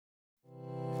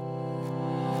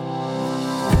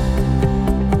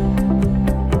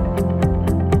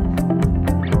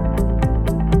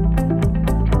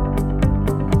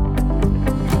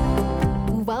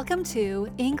Welcome to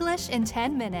English in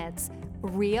 10 Minutes.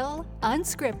 Real,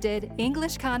 unscripted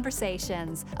English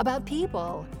conversations about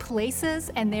people,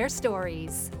 places, and their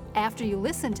stories. After you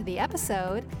listen to the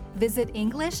episode, visit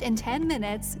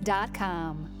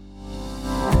EnglishIn10Minutes.com.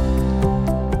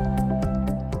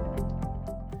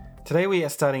 Today we are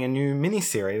starting a new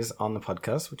mini-series on the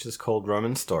podcast, which is called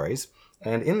Roman Stories.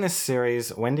 And in this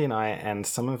series, Wendy and I and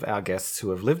some of our guests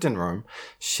who have lived in Rome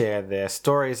share their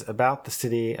stories about the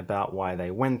city, about why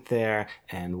they went there,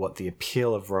 and what the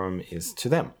appeal of Rome is to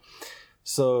them.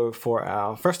 So for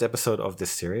our first episode of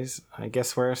this series, I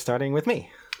guess we're starting with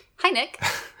me. Hi, Nick.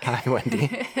 Hi,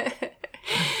 Wendy.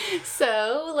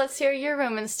 So let's hear your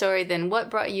Roman story then.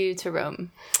 What brought you to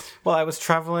Rome? Well, I was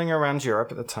traveling around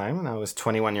Europe at the time, and I was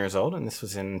 21 years old, and this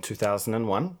was in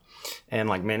 2001. And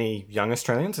like many young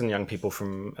Australians and young people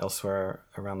from elsewhere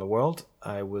around the world,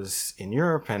 I was in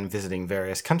Europe and visiting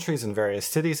various countries and various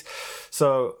cities.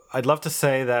 So I'd love to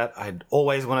say that I'd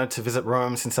always wanted to visit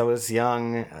Rome since I was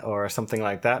young or something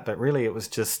like that, but really it was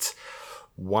just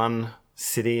one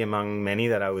city among many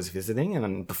that I was visiting.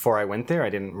 And before I went there,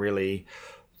 I didn't really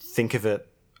think of it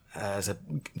as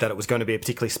that it was going to be a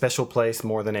particularly special place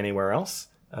more than anywhere else.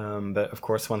 But of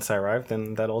course, once I arrived,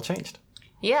 then that all changed.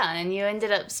 Yeah, and you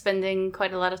ended up spending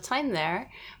quite a lot of time there.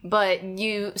 But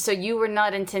you were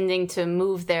not intending to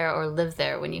move there or live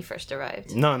there when you first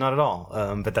arrived? No, not at all.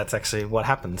 But that's actually what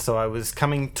happened. So I was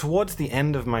coming towards the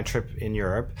end of my trip in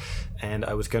Europe, and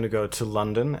I was going to go to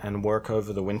London and work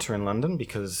over the winter in London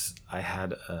because I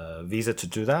had a visa to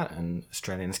do that, and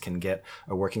Australians can get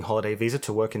a working holiday visa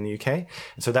to work in the UK.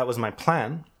 And so that was my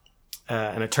plan.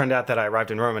 And it turned out that I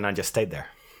arrived in Rome and I just stayed there.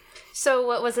 So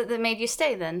what was it that made you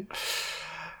stay then?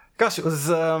 Gosh, it was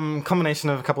a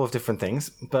combination of a couple of different things,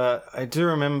 but I do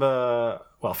remember,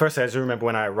 well, firstly, I do remember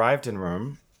when I arrived in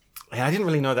Rome, and I didn't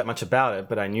really know that much about it,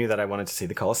 but I knew that I wanted to see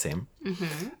the Colosseum.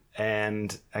 Mm-hmm.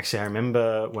 And actually, I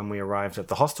remember when we arrived at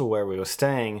the hostel where we were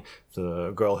staying,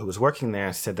 the girl who was working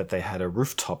there said that they had a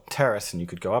rooftop terrace and you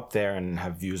could go up there and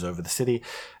have views over the city.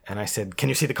 And I said, can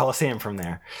you see the Colosseum from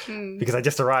there? Because I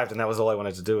just arrived and that was all I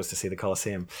wanted to do was to see the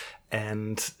Colosseum.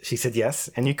 And she said yes.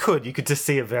 And you could just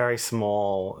see a very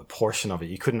small portion of it.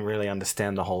 You couldn't really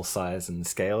understand the whole size and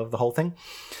scale of the whole thing.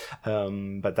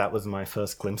 But that was my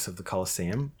first glimpse of the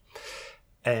Colosseum.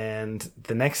 And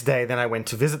the next day, then I went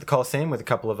to visit the Colosseum with a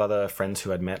couple of other friends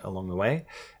who I'd met along the way.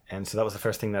 And so that was the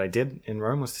first thing that I did in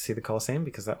Rome, was to see the Colosseum,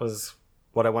 because that was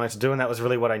what I wanted to do. And that was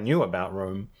really what I knew about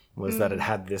Rome, was that it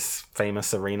had this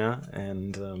famous arena.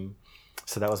 And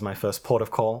so that was my first port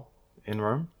of call in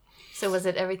Rome. So was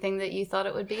it everything that you thought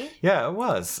it would be? Yeah, it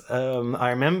was. I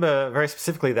remember very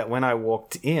specifically that when I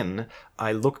walked in,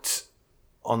 I looked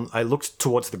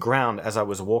towards the ground as I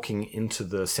was walking into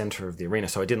the center of the arena.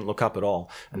 So I didn't look up at all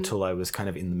until I was kind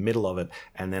of in the middle of it.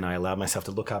 And then I allowed myself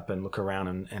to look up and look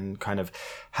around and kind of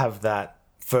have that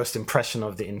first impression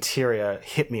of the interior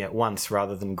hit me at once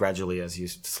rather than gradually as you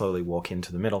slowly walk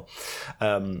into the middle.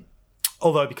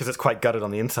 Although because it's quite gutted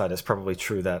on the inside, it's probably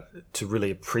true that to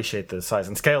really appreciate the size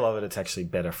and scale of it, it's actually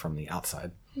better from the outside.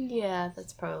 Yeah,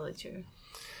 that's probably true.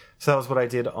 So that was what I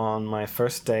did on my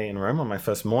first day in Rome, on my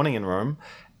first morning in Rome.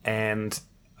 And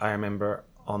I remember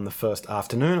on the first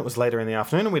afternoon, it was later in the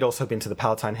afternoon, and we'd also been to the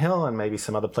Palatine Hill and maybe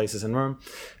some other places in Rome.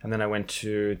 And then I went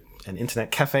to an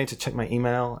internet cafe to check my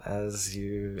email, as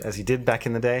you did back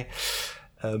in the day,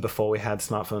 before we had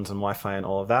smartphones and Wi-Fi and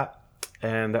all of that.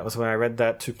 And that was when I read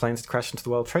that 2 planes had crashed into the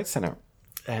World Trade Center.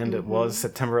 And it was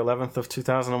September 11th of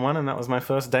 2001, and that was my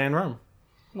first day in Rome.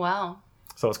 Wow.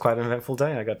 So it was quite an eventful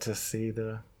day. I got to see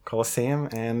the Colosseum,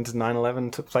 and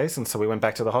 9/11 took place, and so we went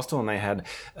back to the hostel and they had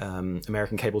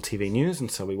American cable TV news, and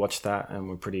so we watched that and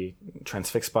were pretty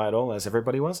transfixed by it all, as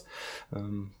everybody was.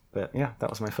 But yeah,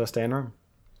 that was my first day in Rome.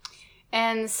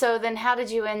 And so then how did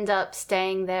you end up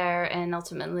staying there and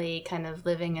ultimately kind of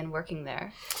living and working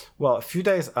there? Well, a few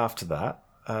days after that,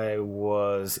 I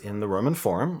was in the Roman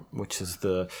Forum, which is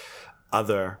the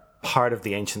other part of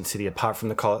the ancient city apart from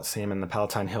the Colosseum and the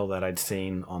Palatine Hill that I'd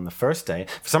seen on the first day.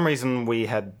 For some reason, we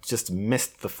had just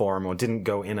missed the Forum or didn't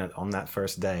go in it on that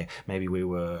first day. Maybe we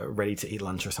were ready to eat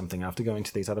lunch or something after going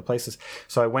to these other places.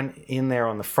 So I went in there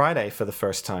on the Friday for the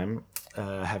first time,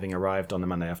 having arrived on the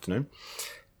Monday afternoon.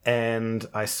 And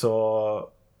I saw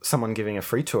someone giving a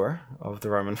free tour of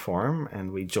the Roman Forum,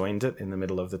 and we joined it in the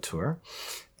middle of the tour.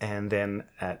 And then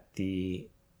at the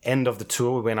end of the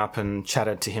tour, we went up and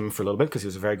chatted to him for a little bit because he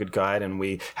was a very good guide, and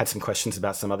we had some questions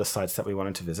about some other sites that we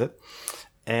wanted to visit.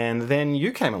 And then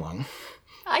you came along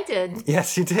I did.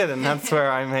 Yes, you did, and that's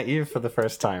where I met you for the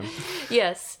first time.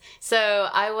 Yes. So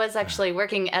I was actually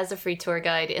working as a free tour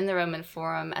guide in the Roman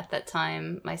Forum at that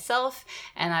time myself,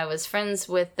 and I was friends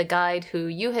with the guide who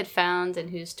you had found and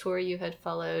whose tour you had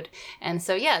followed. And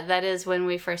so, yeah, that is when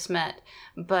we first met.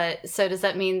 But so does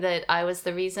that mean that I was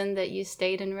the reason that you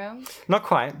stayed in Rome? Not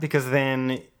quite, because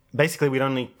then basically we'd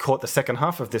only caught the second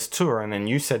half of this tour, and then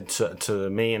you said to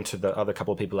me and to the other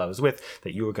couple of people I was with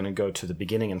that you were going to go to the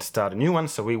beginning and start a new one.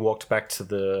 So we walked back to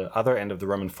the other end of the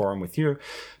Roman Forum with you,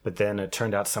 but then it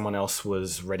turned out someone else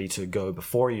was ready to go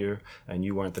before you, and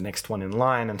you weren't the next one in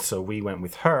line, and so we went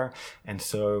with her. And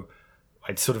so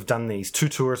I'd sort of done these 2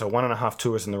 tours or 1.5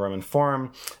 tours in the Roman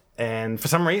Forum. And for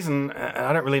some reason,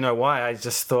 I don't really know why, I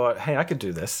just thought, hey, I could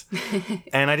do this.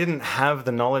 And I didn't have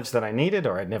the knowledge that I needed,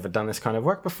 or I'd never done this kind of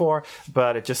work before,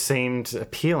 but it just seemed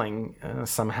appealing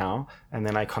somehow. And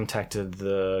then I contacted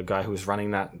the guy who was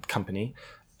running that company,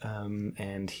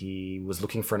 and he was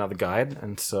looking for another guide.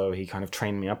 And so he kind of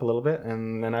trained me up a little bit.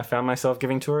 And then I found myself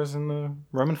giving tours in the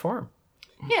Roman Forum.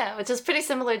 Yeah, which is pretty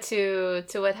similar to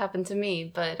what happened to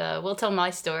me, but we'll tell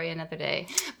my story another day.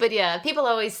 But yeah, people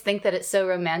always think that it's so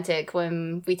romantic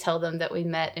when we tell them that we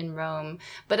met in Rome,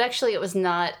 but actually it was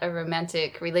not a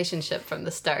romantic relationship from the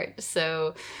start.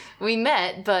 So we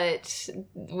met, but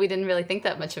we didn't really think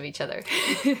that much of each other.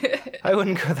 I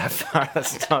wouldn't go that far.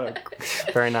 That's not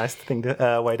a very nice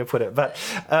way to put it. But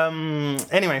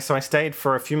anyway, so I stayed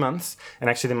for a few months,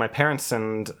 and actually then my parents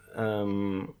and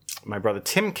my brother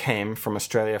Tim came from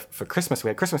Australia for Christmas. We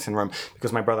had Christmas in Rome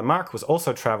because my brother Mark was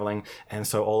also traveling, and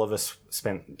so all of us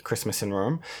spent Christmas in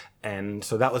Rome. And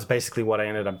so that was basically what I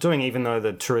ended up doing. Even though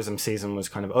the tourism season was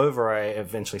kind of over, I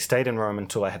eventually stayed in Rome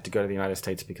until I had to go to the United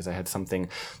States because I had something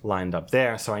lined up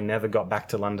there. So I never got back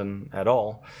to London at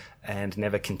all, and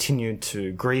never continued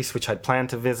to Greece, which I'd planned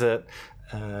to visit.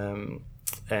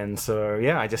 And so,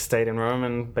 yeah, I just stayed in Rome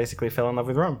and basically fell in love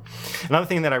with Rome. Another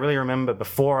thing that I really remember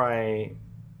before I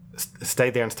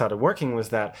stayed there and started working was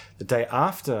that the day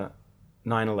after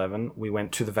 9/11, we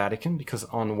went to the Vatican, because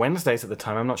on Wednesdays at the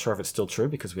time, I'm not sure if it's still true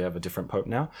because we have a different Pope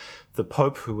now, the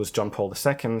Pope, who was John Paul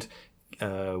II,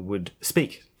 would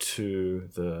speak to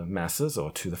the masses or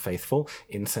to the faithful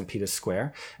in St. Peter's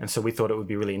Square. And so we thought it would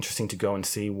be really interesting to go and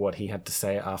see what he had to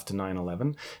say after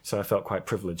 9/11. So I felt quite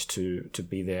privileged to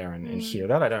be there and hear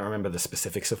that. I don't remember the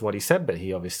specifics of what he said, but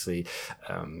he obviously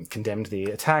condemned the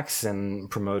attacks and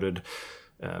promoted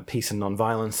peace and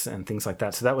nonviolence and things like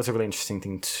that. So that was a really interesting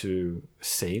thing to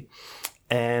see.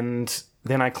 And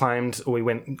then we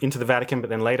went into the Vatican, but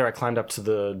then later I climbed up to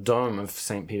the dome of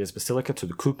St. Peter's Basilica, to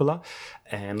the cupola,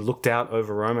 and looked out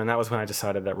over Rome. And that was when I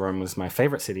decided that Rome was my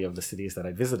favorite city of the cities that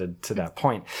I visited to that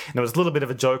point. And it was a little bit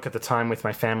of a joke at the time with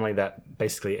my family that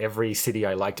basically every city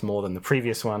I liked more than the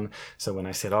previous one. So when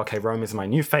I said, okay, Rome is my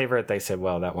new favorite, they said,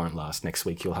 well, that won't last. Next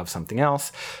week you'll have something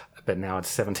else. But now it's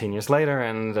 17 years later,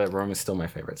 and Rome is still my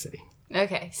favorite city.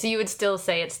 Okay, so you would still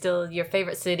say it's still your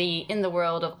favorite city in the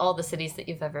world of all the cities that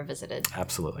you've ever visited?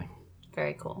 Absolutely.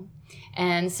 Very cool.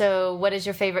 And so what is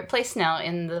your favorite place now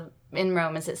in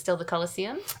Rome? Is it still the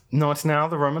Colosseum? No, it's now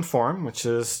the Roman Forum, which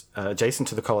is adjacent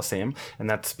to the Colosseum. And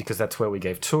that's because that's where we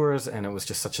gave tours, and it was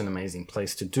just such an amazing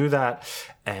place to do that.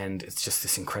 And it's just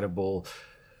this incredible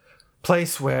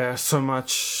place where so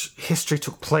much history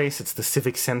took place. It's the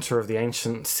civic center of the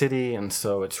ancient city, and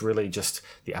so it's really just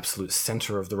the absolute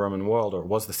center of the Roman world, or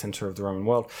was the center of the Roman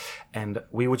world. And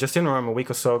we were just in Rome a week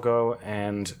or so ago,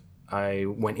 and I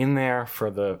went in there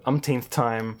for the umpteenth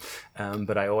time,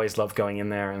 but I always loved going in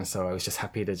there, and so I was just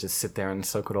happy to just sit there and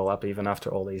soak it all up even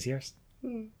after all these years.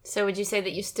 So would you say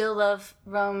that you still love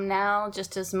Rome now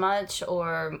just as much,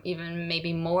 or even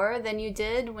maybe more than you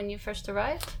did when you first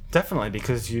arrived? Definitely,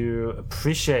 because you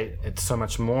appreciate it so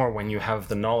much more when you have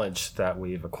the knowledge that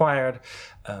we've acquired.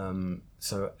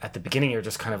 So at the beginning, you're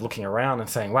just kind of looking around and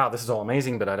saying, wow, this is all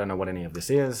amazing, but I don't know what any of this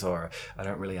is, or I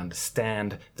don't really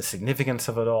understand the significance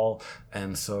of it all.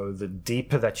 And so the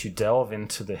deeper that you delve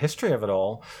into the history of it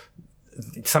all,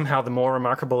 somehow the more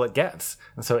remarkable it gets.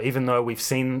 And so even though we've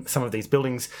seen some of these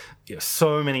buildings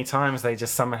so many times, they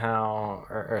just somehow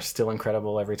are still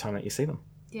incredible every time that you see them.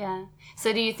 Yeah.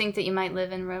 So do you think that you might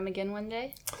live in Rome again one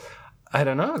day? I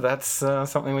don't know. That's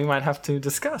something we might have to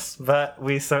discuss, but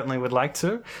we certainly would like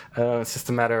to. It's just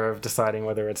a matter of deciding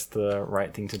whether it's the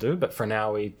right thing to do. But for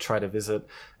now, we try to visit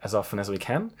as often as we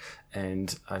can.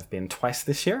 And I've been twice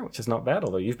this year, which is not bad,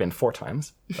 although you've been 4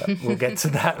 times. But we'll get to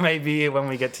that maybe when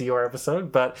we get to your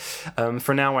episode. But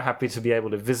for now, we're happy to be able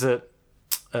to visit.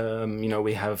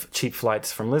 We have cheap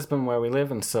flights from Lisbon where we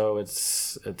live, and so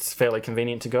it's fairly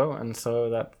convenient to go. And so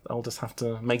that I'll just have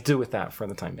to make do with that for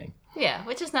the time being. Yeah,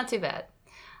 which is not too bad.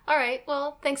 All right.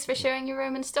 Well, thanks for sharing your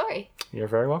Roman story. You're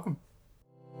very welcome.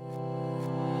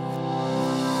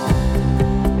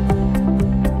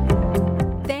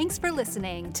 Thanks for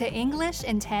listening to English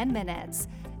in 10 Minutes.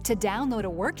 To download a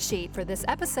worksheet for this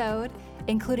episode,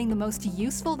 including the most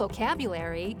useful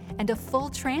vocabulary and a full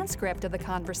transcript of the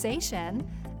conversation,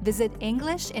 visit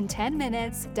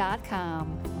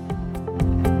EnglishinTenMinutes.com.